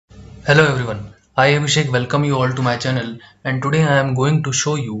Hello everyone, I Abhishek welcome you all to my channel, and today I am going to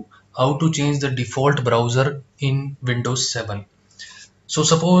show you how to change the default browser in Windows 7. So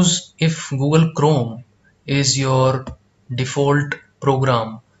suppose if Google Chrome is your default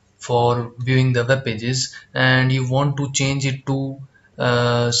program for viewing the web pages and you want to change it to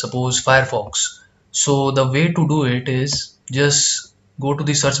suppose Firefox. So the way to do it is just go to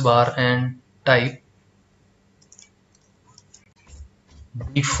the search bar and type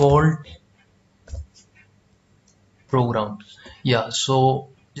default programs. Yeah, so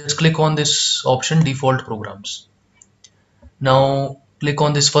just click on this option default programs. Now click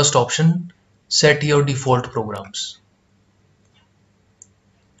on this first option, set your default programs.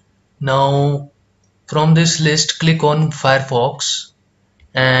 Now from this list click on Firefox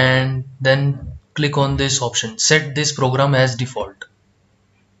and then click on this option, set this program as default,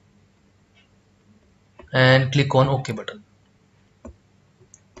 and click on OK button.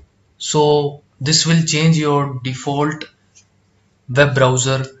 So this will change your default web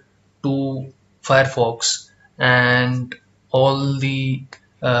browser to Firefox, and all the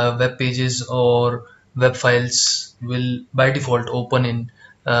web pages or web files will by default open in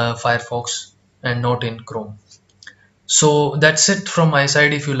Firefox and not in Chrome. So that's it from my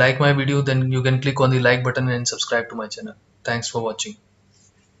side. If you like my video, then you can click on the like button and subscribe to my channel. Thanks for watching.